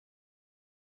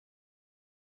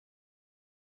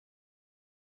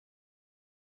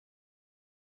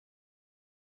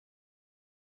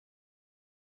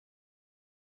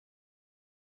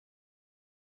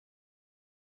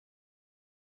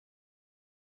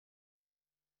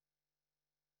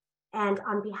And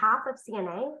on behalf of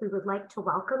CNA, we would like to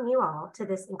welcome you all to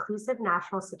this inclusive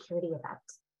national security event.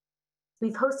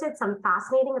 We've hosted some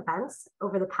fascinating events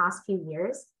over the past few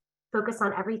years, focused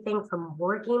on everything from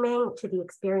wargaming to the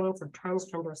experience of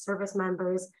transgender service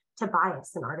members to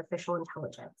bias in artificial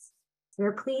intelligence. We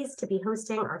are pleased to be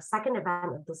hosting our second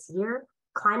event of this year,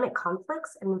 Climate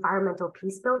Conflicts and Environmental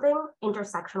Peacebuilding,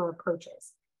 Intersectional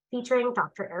Approaches, featuring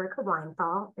Dr. Erica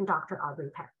Weinthal and Dr. Aubrey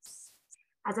Paris.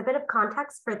 As a bit of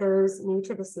context for those new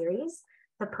to the series,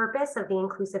 the purpose of the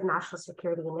Inclusive National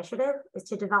Security Initiative is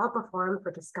to develop a forum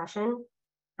for discussion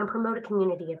and promote a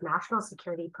community of national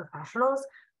security professionals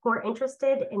who are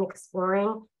interested in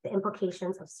exploring the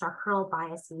implications of structural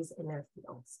biases in their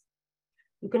fields.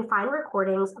 You can find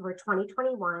recordings of our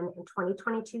 2021 and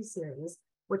 2022 series,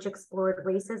 which explored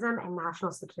racism and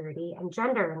national security and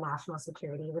gender and national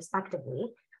security,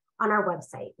 respectively, on our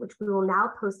website, which we will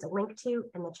now post a link to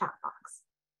in the chat box.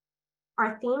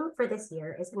 Our theme for this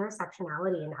year is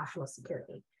intersectionality and national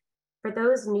security. For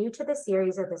those new to the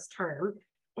series or this term,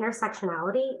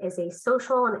 intersectionality is a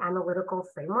social and analytical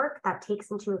framework that takes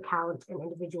into account an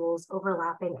individual's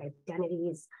overlapping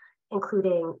identities,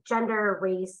 including gender,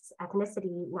 race,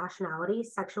 ethnicity, nationality,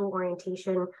 sexual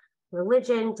orientation,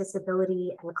 religion,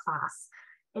 disability, and class,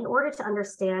 in order to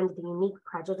understand the unique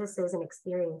prejudices and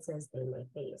experiences they may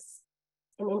face.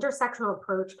 An intersectional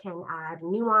approach can add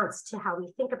nuance to how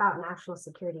we think about national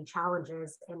security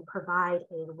challenges and provide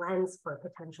a lens for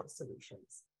potential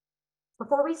solutions.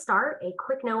 Before we start, a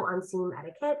quick note on Zoom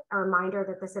etiquette, a reminder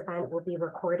that this event will be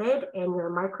recorded and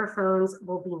your microphones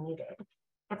will be muted.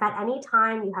 If at any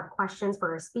time you have questions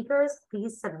for our speakers,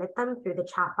 please submit them through the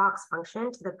chat box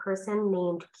function to the person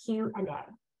named Q&A.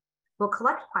 We'll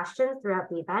collect questions throughout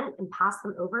the event and pass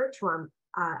them over to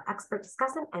our expert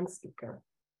discussant and speaker.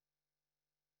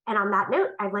 And on that note,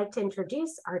 I'd like to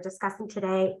introduce our discussant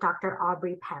today, Dr.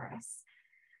 Aubrey Paris.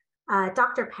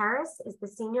 Dr. Paris is the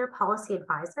Senior Policy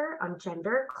Advisor on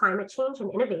Gender, Climate Change,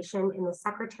 and Innovation in the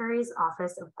Secretary's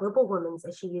Office of Global Women's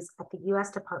Issues at the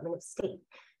U.S. Department of State,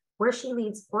 where she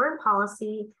leads foreign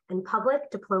policy and public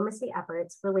diplomacy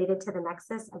efforts related to the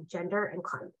nexus of gender and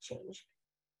climate change.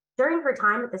 During her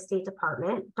time at the State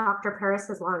Department, Dr. Paris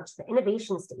has launched the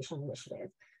Innovation Station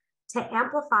Initiative to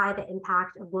amplify the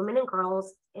impact of women and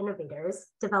girls innovators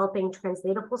developing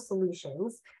translatable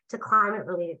solutions to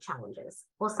climate-related challenges,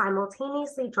 while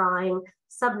simultaneously drawing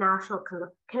subnational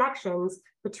connections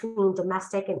between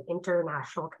domestic and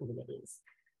international communities.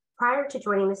 Prior to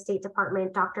joining the State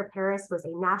Department, Dr. Paris was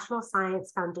a National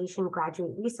Science Foundation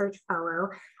Graduate Research Fellow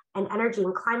and Energy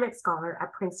and Climate Scholar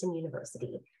at Princeton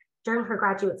University. During her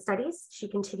graduate studies, she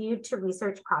continued to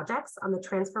research projects on the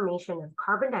transformation of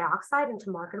carbon dioxide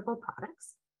into marketable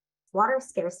products, water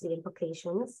scarcity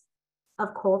implications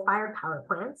of coal-fired power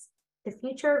plants, the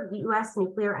future of US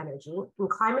nuclear energy, and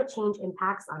climate change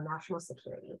impacts on national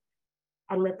security.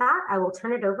 And with that, I will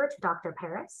turn it over to Dr.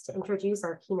 Paris to introduce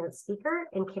our keynote speaker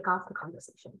and kick off the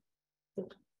conversation.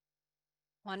 Thank you.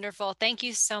 Wonderful. Thank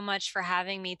you so much for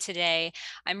having me today.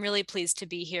 I'm really pleased to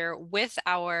be here with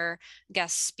our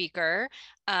guest speaker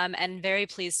and very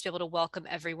pleased to be able to welcome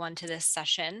everyone to this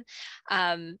session.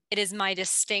 It is my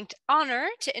distinct honor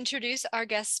to introduce our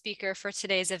guest speaker for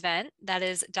today's event. That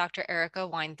is Dr. Erica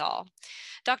Weinthal.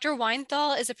 Dr.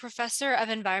 Weinthal is a professor of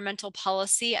environmental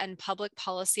policy and public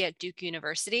policy at Duke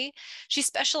University. She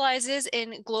specializes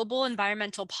in global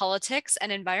environmental politics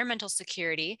and environmental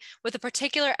security with a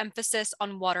particular emphasis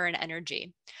on water and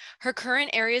energy. Her current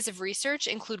areas of research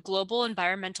include global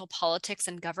environmental politics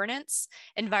and governance,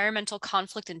 environmental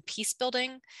conflict and peace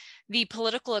building, the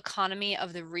political economy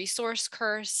of the resource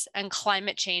curse, and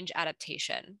climate change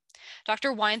adaptation.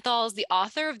 Dr. Weinthal is the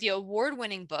author of the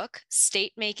award-winning book,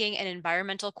 State Making and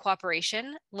Environmental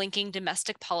Cooperation, Linking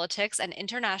Domestic Politics and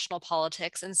International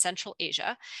Politics in Central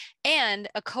Asia, and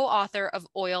a co-author of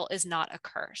Oil is Not a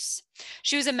Curse.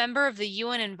 She was a member of the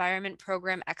UN Environment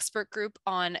Program Expert Group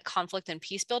on Conflict and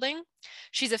Peace Building.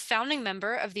 She's a founding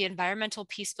member of the Environmental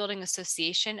Peacebuilding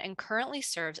Association and currently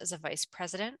serves as a vice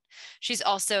president. She's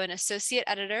also an associate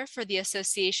editor for the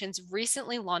association's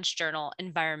recently launched journal,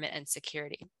 Environment and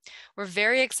Security. We're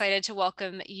very excited to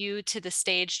welcome you to the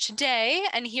stage today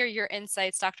and hear your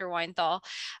insights, Dr. Weinthal.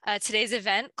 Today's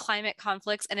event, Climate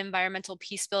Conflicts and Environmental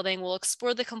Peacebuilding, will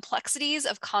explore the complexities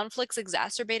of conflicts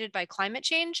exacerbated by climate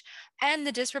change and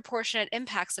the disproportionate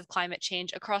impacts of climate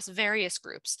change across various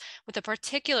groups, with a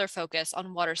particular focus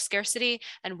on water scarcity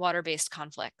and water-based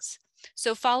conflicts.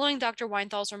 So following Dr.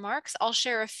 Weinthal's remarks, I'll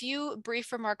share a few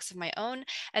brief remarks of my own,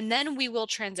 and then we will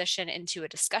transition into a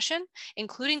discussion,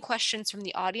 including questions from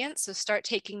the audience. So start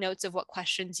taking notes of what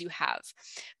questions you have.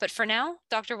 But for now,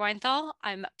 Dr. Weinthal,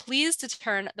 I'm pleased to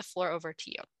turn the floor over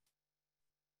to you.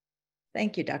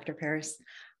 Thank you, Dr. Paris.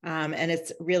 And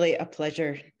it's really a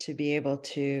pleasure to be able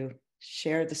to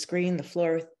share the screen, the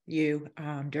floor with you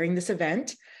during this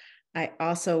event. I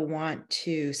also want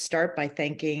to start by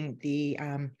thanking the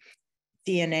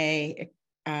CNA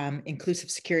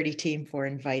Inclusive Security team for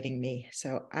inviting me.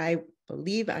 So I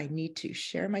believe I need to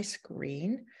share my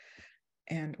screen,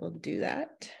 and we'll do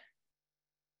that.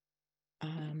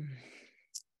 And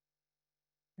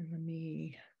let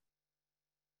me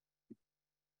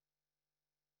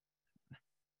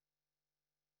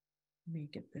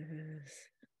get this.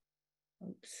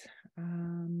 Oops.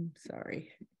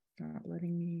 Sorry, it's not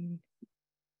letting me.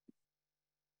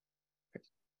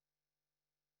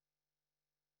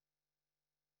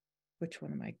 Which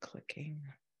one am I clicking?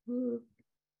 Oh,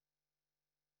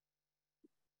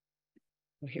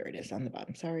 here it is on the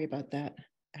bottom. Sorry about that.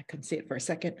 I couldn't see it for a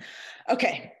second.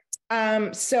 Okay.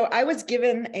 So I was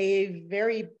given a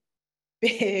very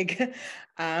big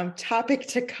topic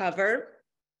to cover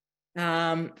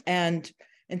and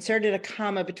inserted a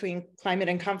comma between climate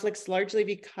and conflicts, largely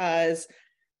because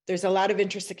there's a lot of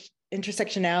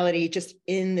intersectionality just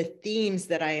in the themes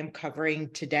that I am covering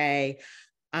today.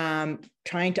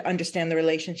 Trying to understand the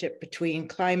relationship between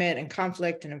climate and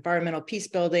conflict and environmental peace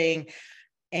building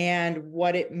and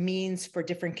what it means for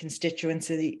different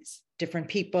constituencies, different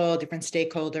people, different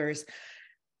stakeholders.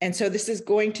 And so this is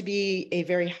going to be a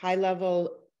very high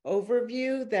level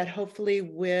overview that hopefully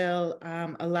will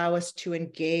allow us to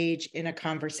engage in a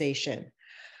conversation.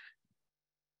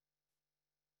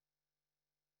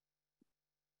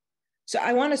 So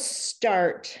I want to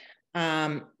start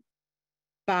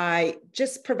by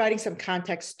just providing some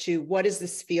context to what is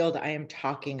this field I am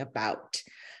talking about.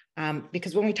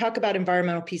 Because when we talk about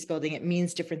environmental peace building, it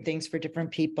means different things for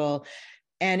different people.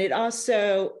 And it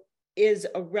also is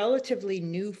a relatively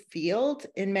new field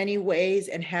in many ways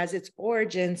and has its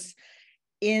origins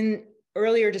in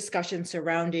earlier discussions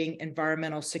surrounding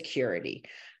environmental security.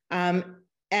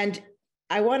 And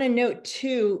I want to note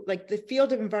too, like the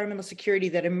field of environmental security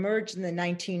that emerged in the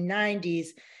 1990s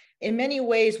in many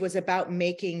ways was about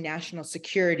making national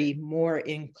security more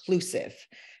inclusive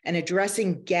and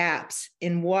addressing gaps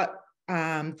in what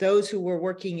those who were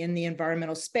working in the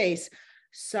environmental space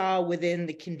saw within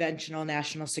the conventional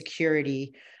national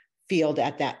security field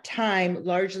at that time,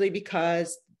 largely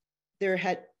because there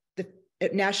had the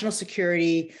national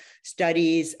security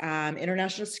studies,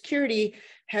 international security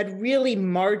had really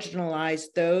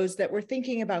marginalized those that were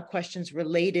thinking about questions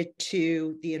related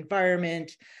to the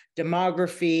environment,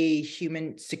 demography,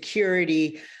 human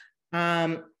security,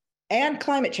 and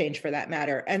climate change for that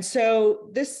matter. And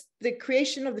so the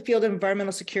creation of the field of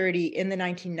environmental security in the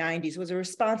 1990s was a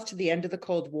response to the end of the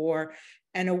Cold War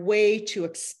and a way to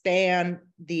expand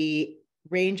the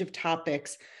range of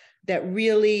topics that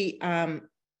really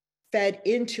fed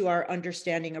into our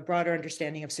understanding, a broader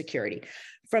understanding of security.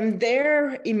 From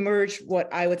there emerged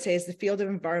what I would say is the field of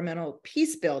environmental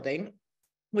peace building,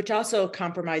 which also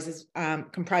comprises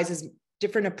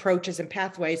different approaches and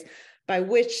pathways by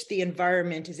which the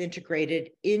environment is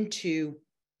integrated into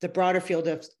the broader field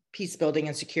of peace building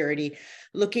and security,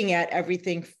 looking at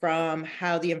everything from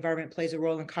how the environment plays a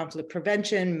role in conflict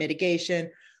prevention,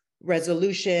 mitigation,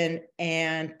 resolution,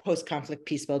 and post-conflict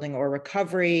peace building or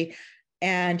recovery.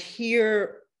 And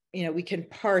here, we can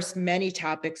parse many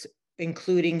topics,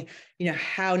 including,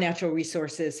 how natural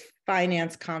resources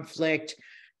finance conflict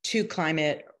to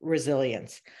climate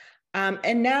resilience.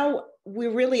 And now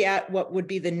we're really at what would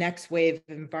be the next wave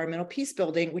of environmental peace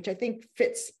building, which I think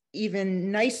fits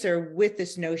even nicer with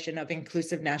this notion of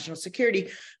inclusive national security,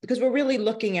 because we're really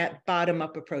looking at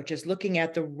bottom-up approaches, looking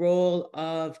at the role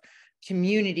of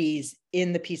communities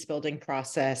in the peace building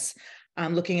process,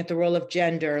 looking at the role of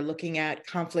gender, looking at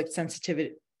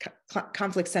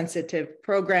conflict-sensitive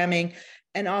programming,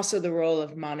 and also the role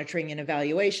of monitoring and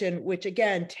evaluation, which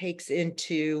again takes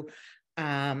into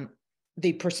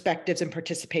the perspectives and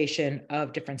participation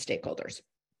of different stakeholders.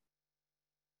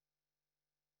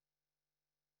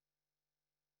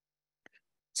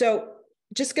 So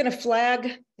just going to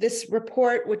flag this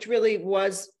report, which really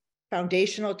was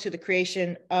foundational to the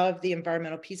creation of the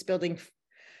environmental peace building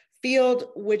field,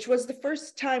 which was the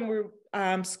first time where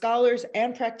scholars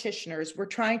and practitioners were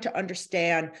trying to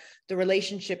understand the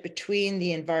relationship between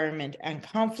the environment and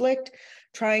conflict,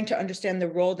 trying to understand the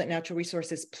role that natural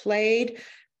resources played,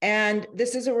 And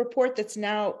this is a report that's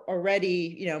now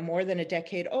already, more than a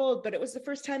decade old, but it was the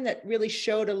first time that really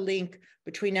showed a link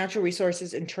between natural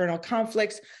resources, internal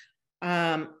conflicts,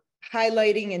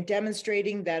 highlighting and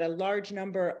demonstrating that a large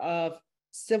number of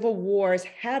civil wars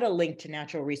had a link to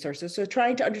natural resources. So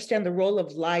trying to understand the role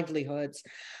of livelihoods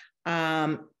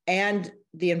and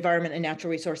the environment and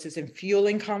natural resources in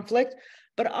fueling conflict,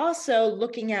 but also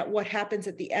looking at what happens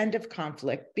at the end of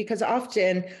conflict, because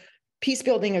often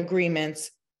peacebuilding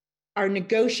agreements are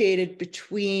negotiated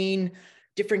between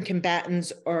different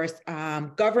combatants or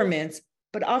governments,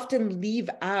 but often leave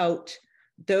out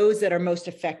those that are most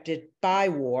affected by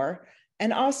war,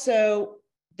 and also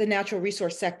the natural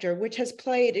resource sector, which has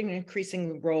played an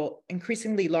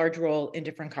increasingly large role in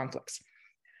different conflicts.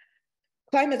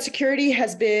 Climate security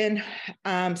has been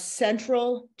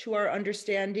central to our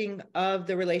understanding of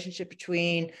the relationship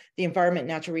between the environment,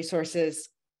 natural resources,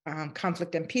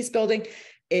 conflict, and peacebuilding.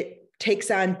 It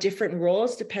takes on different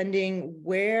roles depending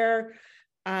where,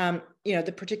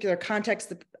 the particular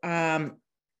context.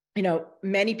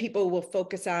 Many people will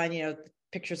focus on,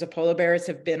 pictures of polar bears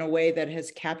have been a way that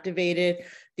has captivated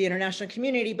the international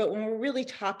community. But when we're really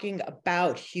talking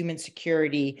about human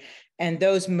security and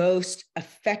those most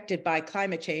affected by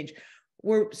climate change,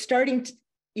 we're starting to,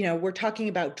 we're talking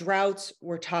about droughts,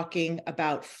 we're talking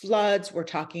about floods, we're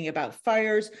talking about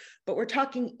fires, but we're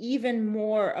talking even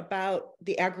more about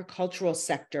the agricultural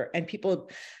sector and people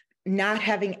not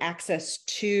having access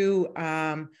to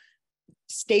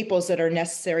staples that are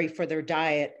necessary for their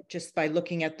diet, just by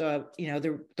looking at the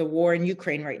war in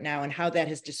Ukraine right now and how that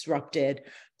has disrupted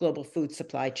global food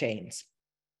supply chains.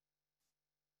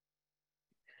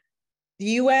 The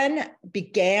UN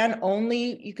began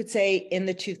only, you could say, in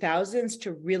the 2000s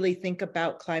to really think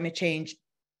about climate change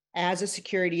as a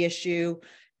security issue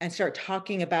and start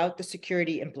talking about the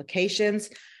security implications.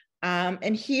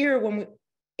 And here, when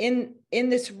in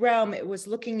this realm, it was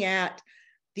looking at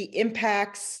the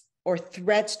impacts or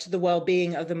threats to the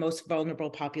well-being of the most vulnerable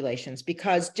populations,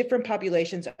 because different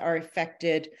populations are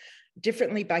affected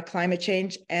differently by climate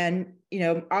change. And,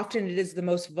 often it is the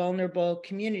most vulnerable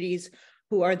communities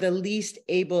who are the least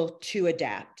able to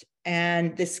adapt.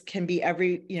 And this can be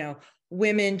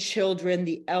women, children,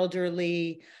 the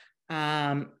elderly,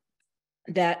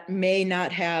 that may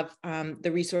not have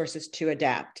the resources to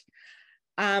adapt.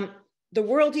 The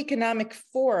World Economic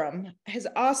Forum has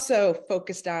also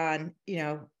focused on,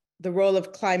 the role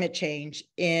of climate change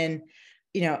in,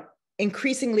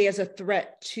 increasingly as a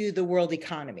threat to the world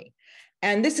economy.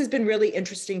 And this has been really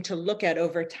interesting to look at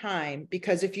over time,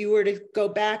 because if you were to go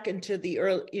back into the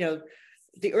early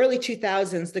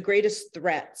 2000s, the greatest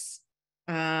threats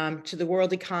to the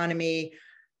world economy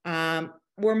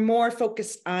were more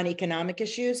focused on economic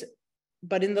issues.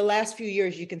 But in the last few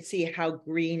years, you can see how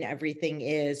green everything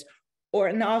is,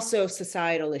 and also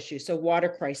societal issues. So water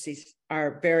crises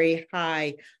are very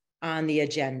high on the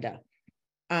agenda.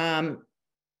 And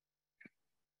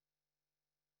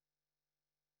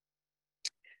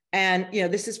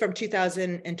this is from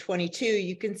 2022.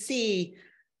 You can see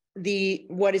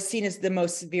what is seen as the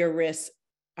most severe risk: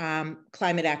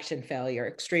 climate action failure,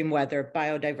 extreme weather,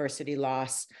 biodiversity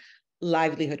loss,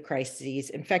 livelihood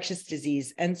crises, infectious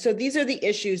disease. And so these are the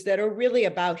issues that are really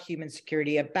about human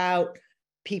security, about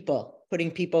people,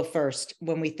 putting people first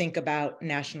when we think about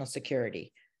national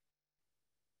security.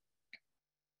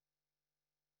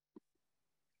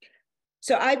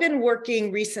 So I've been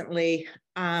working recently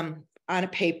on a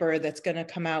paper that's going to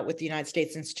come out with the United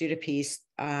States Institute of Peace,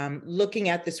 looking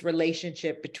at this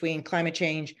relationship between climate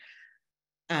change,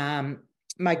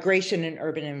 migration, and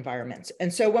urban environments.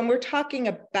 And so when we're talking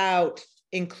about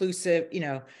inclusive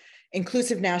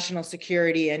national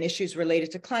security and issues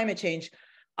related to climate change,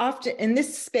 often in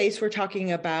this space, we're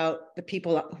talking about the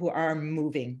people who are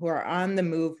moving, who are on the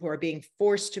move, who are being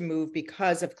forced to move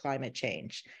because of climate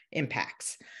change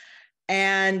impacts.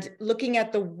 And looking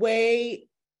at the way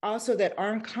also that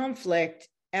armed conflict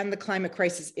and the climate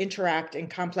crisis interact in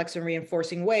complex and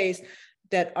reinforcing ways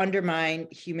that undermine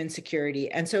human security.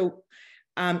 And so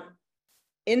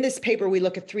in this paper, we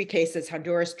look at 3 cases: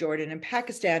 Honduras, Jordan, and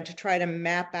Pakistan, to try to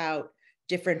map out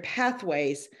different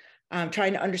pathways,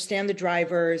 trying to understand the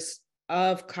drivers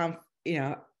of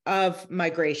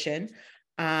migration,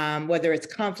 whether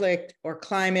it's conflict or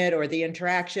climate or the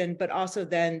interaction, but also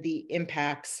then the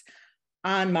impacts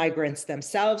on migrants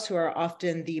themselves, who are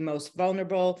often the most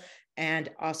vulnerable and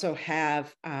also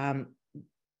have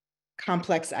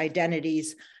complex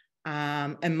identities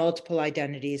and multiple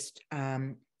identities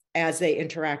as they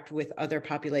interact with other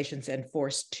populations and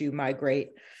forced to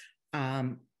migrate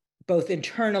both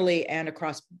internally and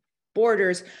across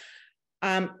borders.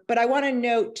 But I want to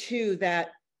note too that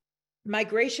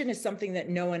migration is something that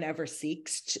no one ever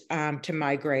seeks to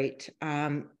migrate.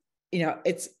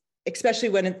 It's especially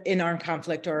when in armed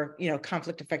conflict or,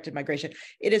 conflict affected migration,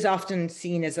 it is often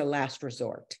seen as a last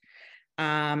resort.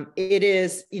 It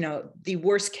is, the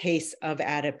worst case of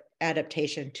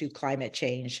adaptation to climate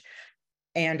change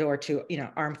and or to,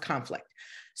 armed conflict.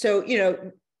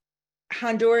 So,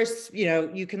 Honduras,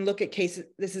 you can look at cases.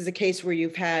 This is a case where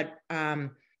you've had,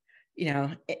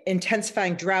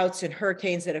 intensifying droughts and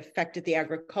hurricanes that affected the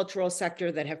agricultural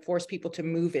sector that have forced people to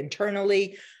move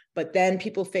internally, but then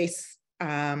people face,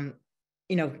 have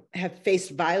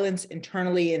faced violence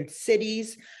internally in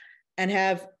cities and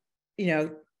have,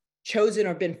 chosen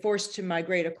or been forced to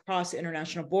migrate across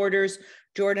international borders.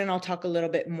 Jordan, I'll talk a little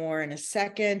bit more in a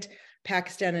second.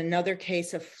 Pakistan, another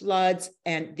case of floods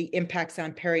and the impacts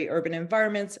on peri-urban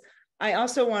environments. I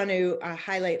also want to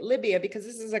highlight Libya because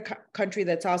this is a country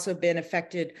that's also been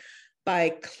affected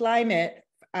by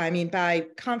by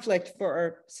conflict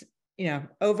for,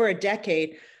 over a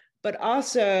decade, but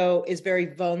also is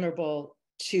very vulnerable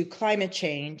to climate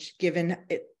change given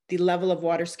the level of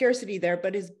water scarcity there,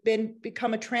 but has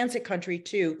become a transit country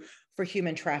too for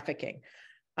human trafficking.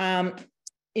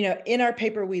 In our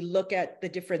paper, we look at the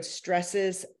different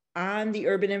stresses on the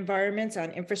urban environments,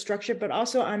 on infrastructure, but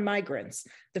also on migrants,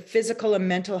 the physical and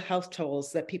mental health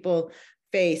tolls that people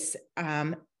face,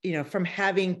 from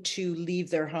having to leave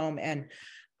their home and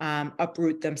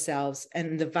uproot themselves,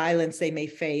 and the violence they may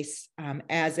face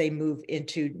as they move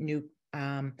into new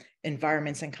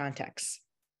environments and contexts.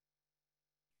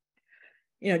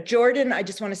 Jordan, I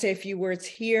just want to say a few words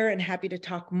here and happy to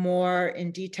talk more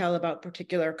in detail about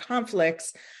particular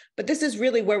conflicts, but this is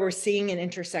really where we're seeing an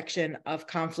intersection of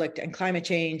conflict and climate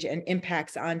change and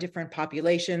impacts on different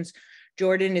populations.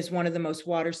 Jordan is one of the most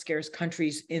water scarce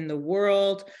countries in the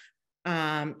world.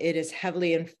 It is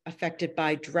heavily affected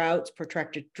by droughts,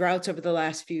 protracted droughts over the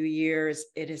last few years.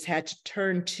 It has had to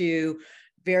turn to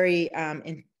very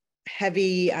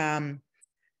heavy,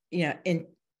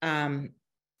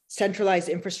 centralized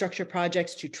infrastructure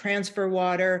projects to transfer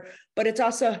water, but it's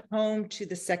also home to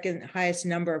the second highest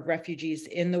number of refugees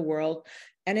in the world.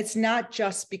 And it's not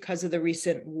just because of the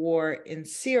recent war in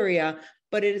Syria,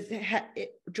 but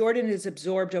Jordan has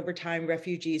absorbed over time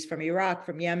refugees from Iraq,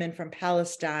 from Yemen, from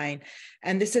Palestine,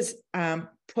 and this has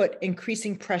put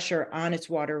increasing pressure on its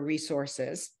water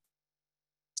resources.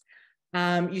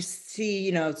 You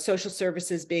see, social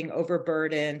services being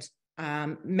overburdened.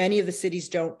 Many of the cities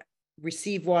don't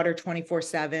receive water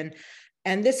 24/7.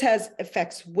 And this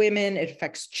affects women, it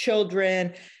affects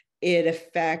children, it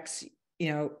affects,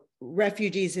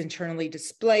 refugees internally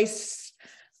displaced,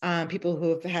 people who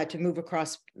have had to move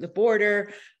across the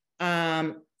border.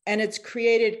 And it's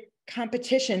created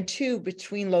competition too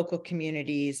between local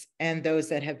communities and those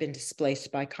that have been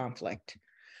displaced by conflict.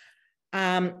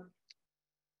 This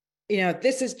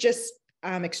is just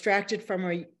extracted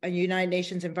from a United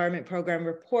Nations Environment Program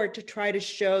report to try to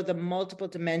show the multiple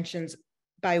dimensions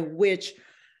by which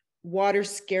water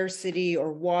scarcity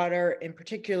or water in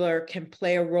particular can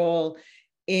play a role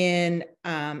in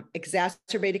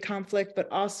exacerbated conflict, but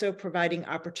also providing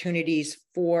opportunities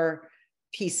for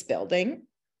peace building.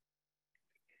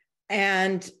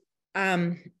 And,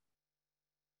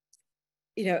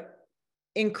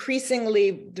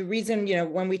 increasingly the reason,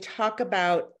 when we talk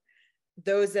about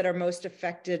those that are most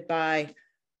affected by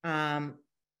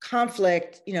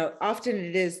conflict, often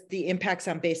it is the impacts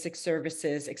on basic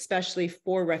services, especially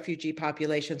for refugee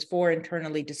populations, for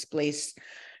internally displaced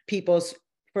peoples,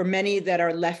 for many that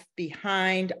are left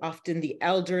behind, often the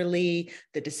elderly,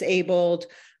 the disabled,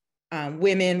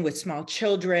 women with small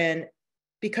children,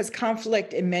 because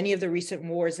conflict in many of the recent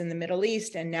wars in the Middle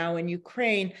East and now in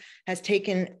Ukraine has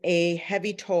taken a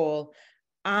heavy toll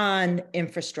on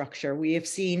infrastructure. We have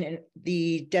seen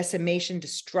the decimation,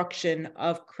 destruction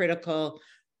of critical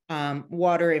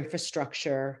water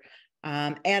infrastructure,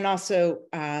 and also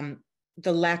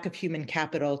the lack of human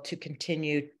capital to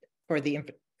continue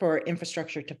for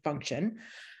infrastructure to function.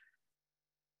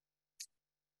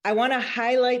 I want to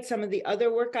highlight some of the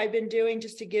other work I've been doing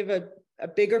just to give a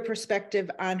bigger perspective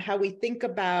on how we think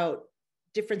about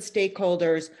different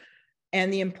stakeholders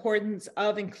and the importance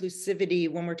of inclusivity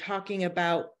when we're talking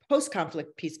about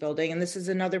post-conflict peace building. And this is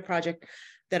another project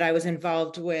that I was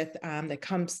involved with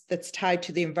that's tied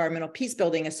to the Environmental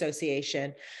Peacebuilding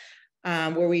Association,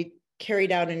 where we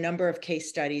carried out a number of case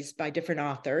studies by different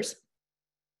authors.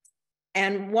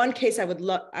 And one case I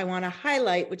want to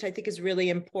highlight, which I think is really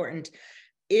important,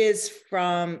 is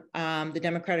from the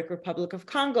Democratic Republic of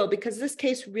Congo, because this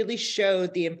case really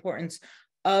showed the importance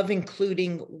of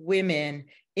including women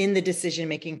in the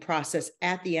decision-making process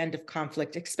at the end of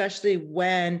conflict, especially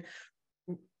when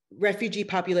refugee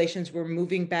populations were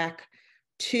moving back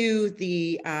to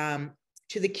the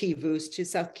Kivus, to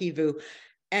South Kivu,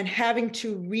 and having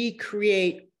to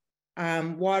recreate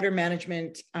water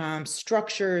management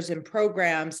structures and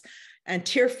programs. And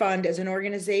Tier Fund as an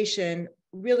organization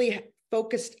really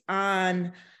focused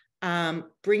on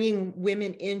bringing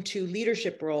women into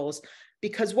leadership roles,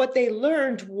 because what they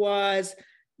learned was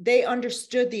they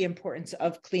understood the importance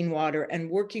of clean water and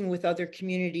working with other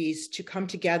communities to come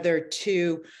together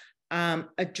to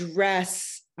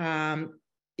address,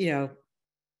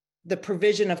 the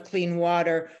provision of clean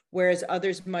water, whereas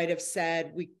others might have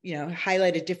said, we,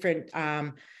 highlighted different,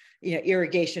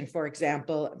 irrigation, for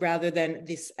example, rather than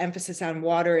this emphasis on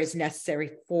water is necessary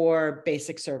for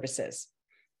basic services.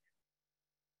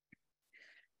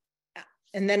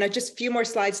 And then just a few more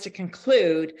slides to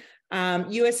conclude.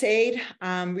 USAID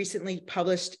recently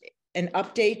published an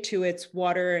update to its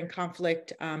water and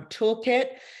conflict toolkit.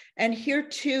 And here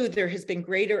too, there has been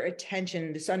greater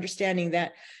attention, this understanding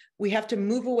that we have to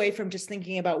move away from just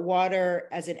thinking about water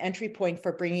as an entry point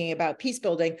for bringing about peace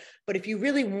building. But if you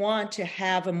really want to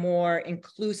have a more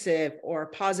inclusive or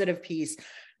positive peace,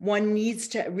 one needs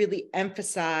to really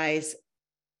emphasize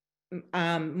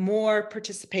more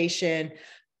participation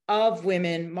of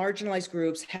women, marginalized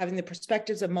groups, having the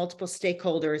perspectives of multiple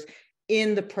stakeholders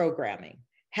in the programming,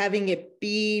 having it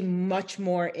be much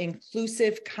more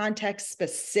inclusive, context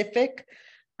specific,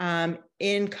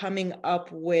 in coming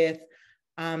up with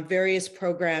various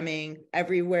programming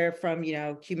everywhere from,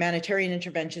 humanitarian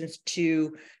interventions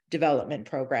to development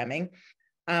programming.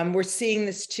 We're seeing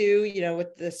this too,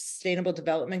 with the Sustainable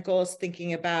Development Goals,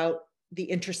 thinking about the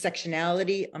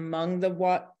intersectionality among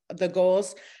the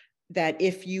goals, that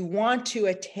if you want to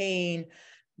attain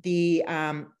the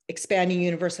expanding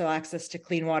universal access to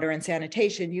clean water and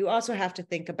sanitation, you also have to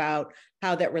think about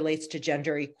how that relates to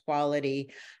gender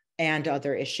equality and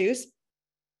other issues.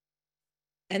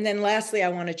 And then lastly, I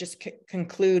want to just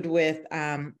conclude with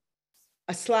a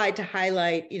slide to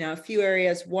highlight, a few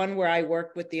areas. One where I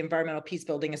work with the Environmental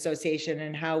Peacebuilding Association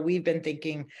and how we've been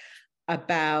thinking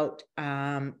about,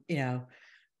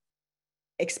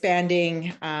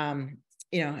 expanding,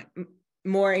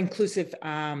 more inclusive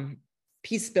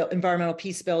environmental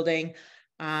peace building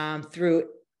through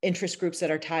interest groups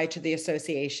that are tied to the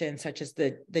association, such as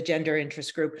the gender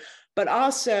interest group, but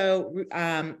also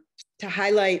to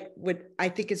highlight what I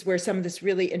think is where some of this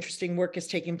really interesting work is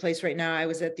taking place right now. I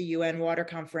was at the UN Water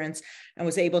Conference and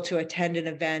was able to attend an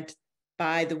event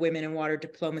by the Women in Water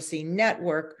Diplomacy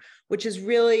Network, which is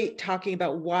really talking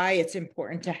about why it's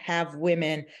important to have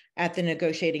women at the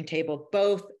negotiating table,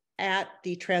 both at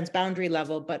the transboundary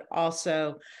level, but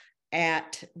also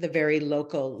at the very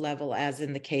local level, as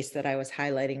in the case that I was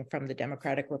highlighting from the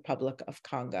Democratic Republic of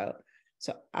Congo.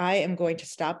 So I am going to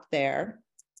stop there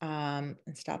and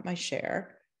stop my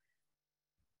share.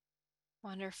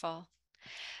 Wonderful.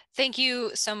 Thank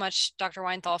you so much, Dr.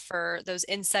 Weinthal, for those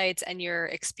insights and your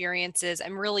experiences.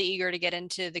 I'm really eager to get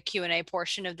into the Q&A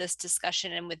portion of this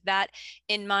discussion. And with that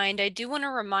in mind, I do want to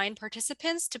remind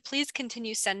participants to please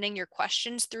continue sending your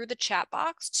questions through the chat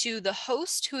box to the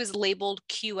host, who is labeled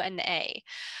Q&A.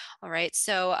 All right,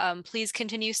 so please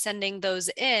continue sending those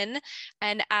in.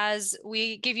 And as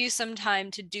we give you some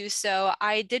time to do so,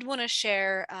 I did want to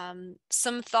share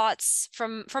some thoughts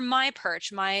from my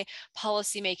perch, my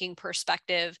policymaking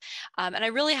perspective. And I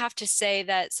really have to say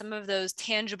that some of those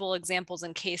tangible examples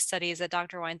and case studies that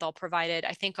Dr. Weinthal provided,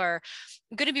 I think are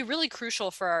going to be really crucial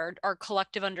for our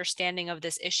collective understanding of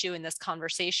this issue in this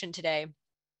conversation today.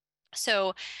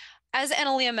 So, as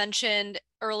Analia mentioned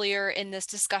earlier in this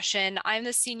discussion, I'm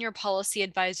the Senior Policy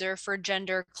Advisor for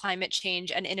Gender, Climate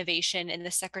Change, and Innovation in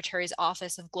the Secretary's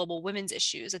Office of Global Women's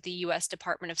Issues at the U.S.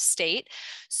 Department of State.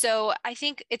 So I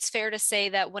think it's fair to say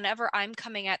that whenever I'm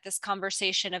coming at this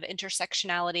conversation of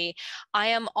intersectionality, I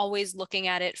am always looking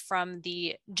at it from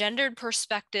the gendered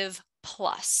perspective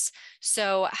plus.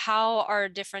 So how are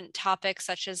different topics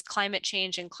such as climate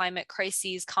change and climate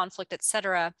crises, conflict, et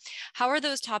cetera, how are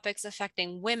those topics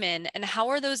affecting women, and how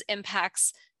are those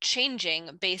impacts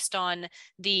changing based on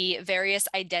the various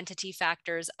identity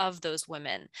factors of those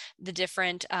women, the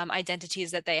different identities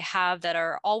that they have that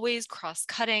are always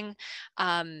cross-cutting.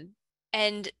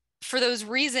 And for those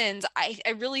reasons, I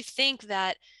really think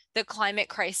that the climate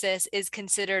crisis is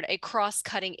considered a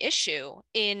cross-cutting issue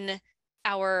in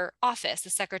our office,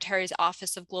 the Secretary's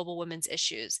Office of Global Women's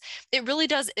Issues. It really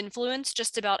does influence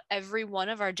just about every one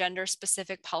of our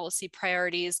gender-specific policy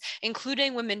priorities,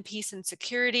 including women, peace, and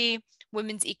security,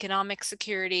 women's economic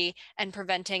security, and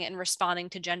preventing and responding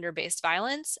to gender-based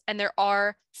violence. And there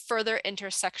are further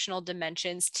intersectional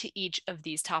dimensions to each of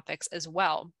these topics as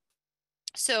well.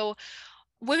 So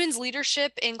Women's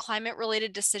leadership in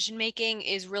climate-related decision-making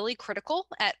is really critical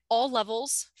at all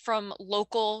levels, from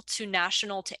local to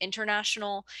national to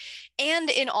international, and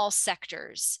in all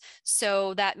sectors.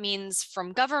 So that means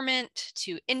from government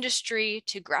to industry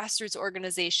to grassroots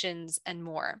organizations and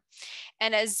more.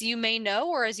 And as you may know,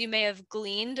 or as you may have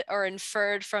gleaned or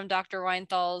inferred from Dr.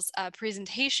 Weinthal's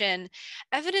presentation,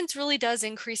 evidence really does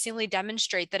increasingly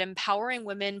demonstrate that empowering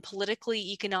women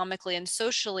politically, economically, and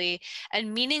socially,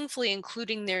 and meaningfully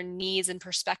including their needs and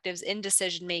perspectives in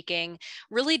decision-making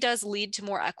really does lead to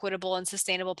more equitable and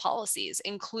sustainable policies,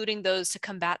 including those to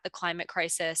combat the climate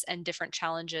crisis and different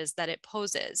challenges that it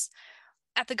poses.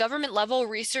 At the government level,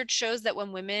 research shows that when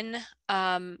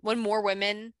more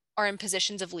women are in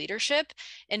positions of leadership,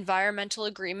 environmental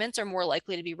agreements are more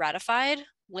likely to be ratified,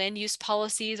 land use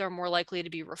policies are more likely to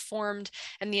be reformed,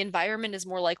 and the environment is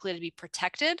more likely to be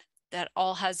protected. That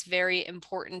all has very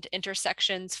important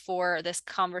intersections for this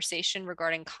conversation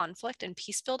regarding conflict and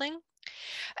peace building.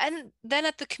 And then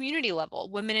at the community level,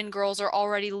 women and girls are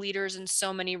already leaders in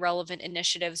so many relevant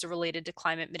initiatives related to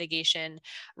climate mitigation,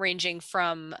 ranging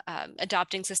from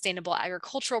adopting sustainable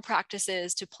agricultural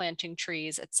practices to planting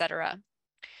trees, et cetera.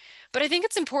 But I think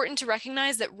it's important to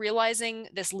recognize that realizing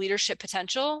this leadership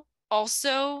potential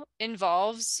also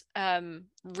involves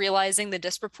realizing the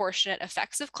disproportionate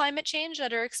effects of climate change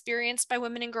that are experienced by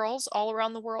women and girls all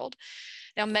around the world.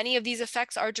 Now, many of these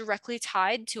effects are directly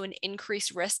tied to an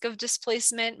increased risk of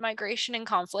displacement, migration, and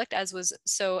conflict, as was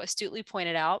so astutely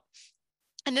pointed out.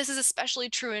 And this is especially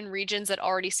true in regions that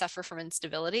already suffer from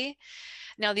instability.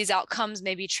 Now, these outcomes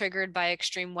may be triggered by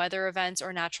extreme weather events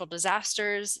or natural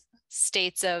disasters,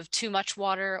 states of too much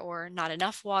water or not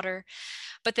enough water,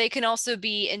 but they can also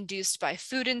be induced by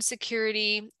food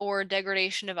insecurity or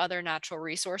degradation of other natural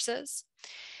resources.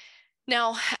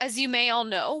 Now, as you may all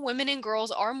know, women and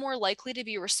girls are more likely to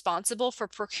be responsible for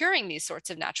procuring these sorts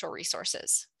of natural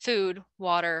resources: food,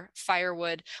 water,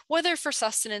 firewood, whether for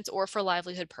sustenance or for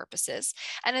livelihood purposes.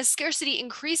 And as scarcity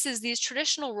increases, these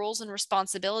traditional roles and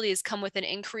responsibilities come with an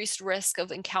increased risk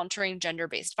of encountering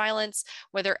gender-based violence,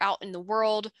 whether out in the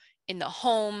world, in the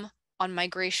home, on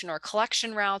migration or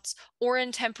collection routes, or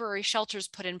in temporary shelters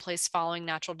put in place following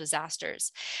natural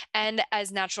disasters. And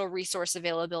as natural resource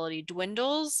availability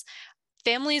dwindles,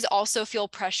 families also feel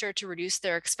pressure to reduce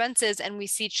their expenses, and we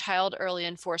see child early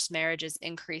and forced marriages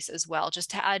increase as well, just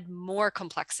to add more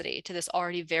complexity to this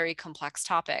already very complex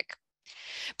topic.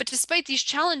 But despite these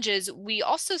challenges, we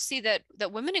also see that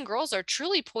women and girls are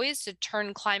truly poised to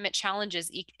turn climate challenges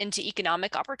into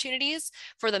economic opportunities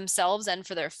for themselves and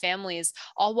for their families,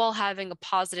 all while having a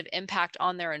positive impact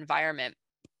on their environment.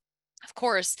 Of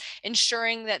course,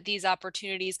 ensuring that these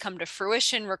opportunities come to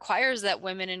fruition requires that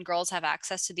women and girls have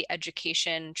access to the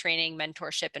education, training,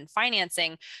 mentorship, and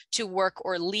financing to work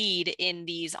or lead in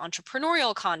these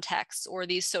entrepreneurial contexts or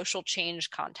these social change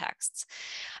contexts.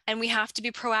 And we have to be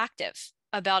proactive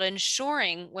about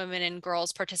ensuring women and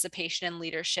girls' participation and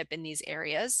leadership in these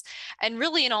areas, and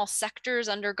really in all sectors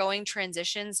undergoing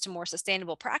transitions to more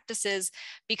sustainable practices,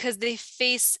 because they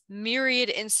face myriad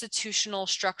institutional,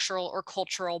 structural, or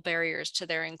cultural barriers to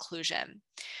their inclusion.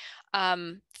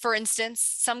 For instance,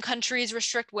 some countries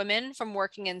restrict women from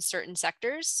working in certain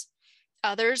sectors.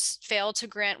 Others fail to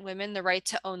grant women the right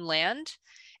to own land.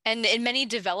 And in many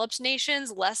developed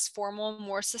nations, less formal,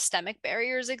 more systemic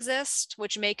barriers exist,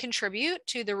 which may contribute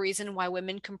to the reason why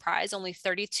women comprise only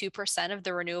 32% of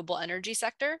the renewable energy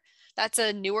sector. That's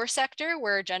a newer sector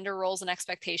where gender roles and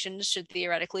expectations should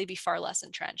theoretically be far less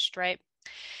entrenched, right?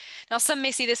 Now, some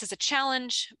may see this as a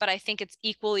challenge, but I think it's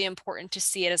equally important to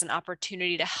see it as an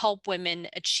opportunity to help women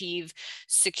achieve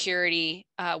security,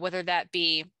 whether that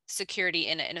be security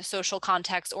in a social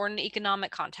context or in an economic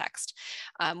context,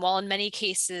 while in many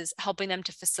cases helping them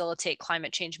to facilitate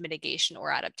climate change mitigation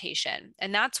or adaptation.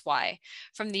 And that's why,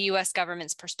 from the US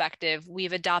government's perspective,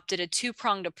 we've adopted a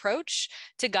two-pronged approach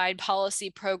to guide policy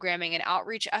programming and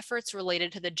outreach efforts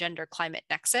related to the gender-climate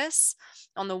nexus.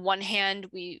 On the one hand,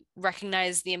 we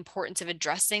recognize the importance of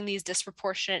addressing these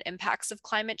disproportionate impacts of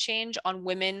climate change on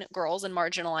women, girls, and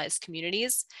marginalized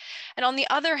communities. And on the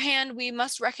other hand, we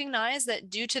must recognize that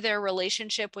due to their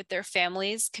relationship with their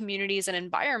families, communities, and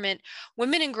environment,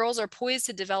 women and girls are poised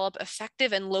to develop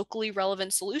effective and locally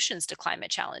relevant solutions to climate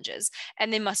challenges,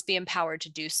 and they must be empowered to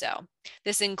do so.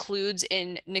 This includes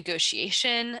in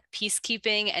negotiation,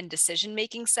 peacekeeping, and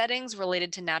decision-making settings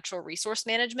related to natural resource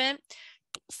management,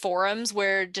 forums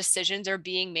where decisions are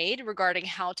being made regarding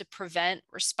how to prevent,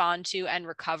 respond to, and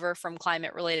recover from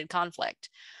climate-related conflict.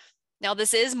 Now,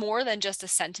 this is more than just a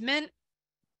sentiment.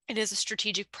 It is a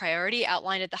strategic priority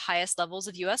outlined at the highest levels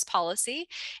of US policy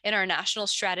in our National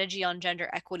Strategy on Gender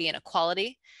Equity and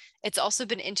Equality. It's also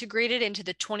been integrated into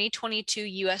the 2022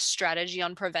 US Strategy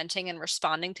on Preventing and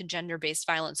Responding to Gender-Based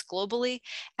Violence Globally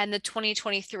and the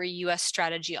 2023 US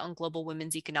Strategy on Global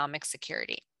Women's Economic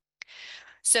Security.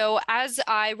 So as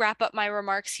I wrap up my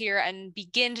remarks here and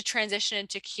begin to transition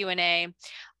into Q&A,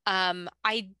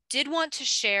 I did want to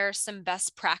share some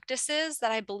best practices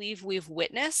that I believe we've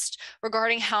witnessed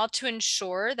regarding how to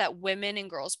ensure that women and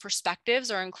girls'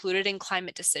 perspectives are included in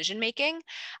climate decision-making,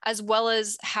 as well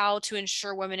as how to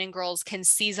ensure women and girls can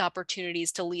seize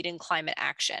opportunities to lead in climate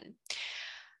action.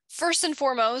 First and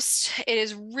foremost, it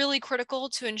is really critical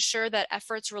to ensure that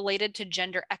efforts related to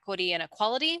gender equity and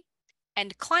equality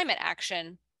and climate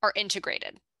action are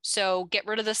integrated. So get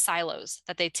rid of the silos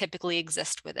that they typically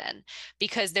exist within,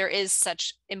 because there is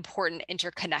such important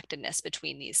interconnectedness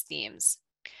between these themes.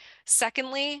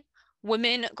 Secondly,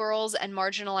 women, girls, and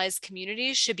marginalized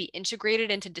communities should be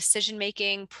integrated into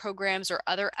decision-making, programs, or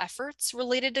other efforts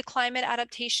related to climate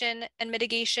adaptation and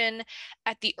mitigation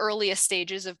at the earliest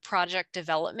stages of project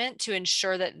development to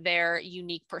ensure that their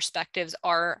unique perspectives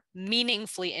are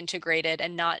meaningfully integrated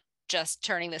and not just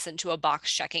turning this into a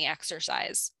box checking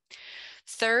exercise.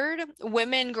 Third,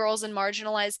 women, girls, and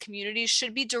marginalized communities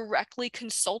should be directly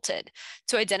consulted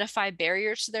to identify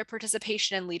barriers to their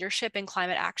participation and leadership in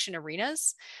climate action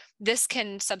arenas. This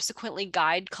can subsequently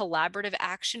guide collaborative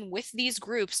action with these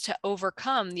groups to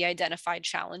overcome the identified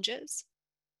challenges.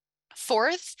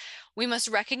 Fourth, we must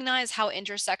recognize how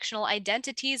intersectional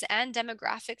identities and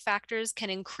demographic factors can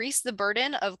increase the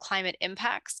burden of climate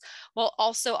impacts while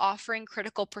also offering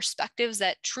critical perspectives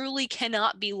that truly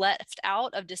cannot be left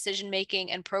out of decision-making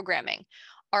and programming.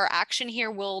 Our action here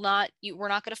we're not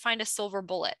going to find a silver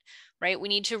bullet, right? We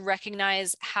need to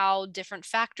recognize how different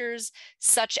factors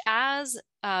such as,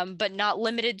 but not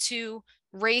limited to,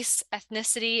 race,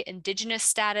 ethnicity, indigenous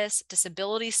status,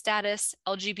 disability status,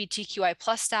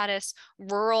 LGBTQI+ status,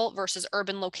 rural versus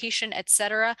urban location,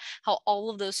 etc., how all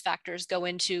of those factors go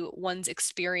into one's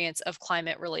experience of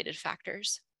climate-related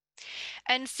factors.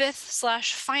 And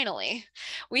fifth/finally,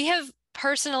 we have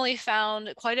personally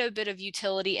found quite a bit of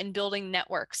utility in building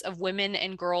networks of women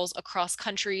and girls across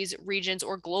countries, regions,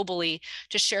 or globally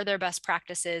to share their best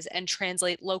practices and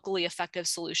translate locally effective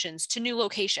solutions to new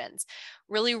locations,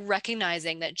 really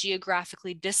recognizing that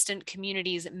geographically distant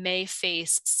communities may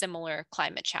face similar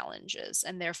climate challenges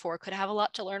and therefore could have a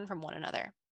lot to learn from one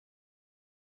another.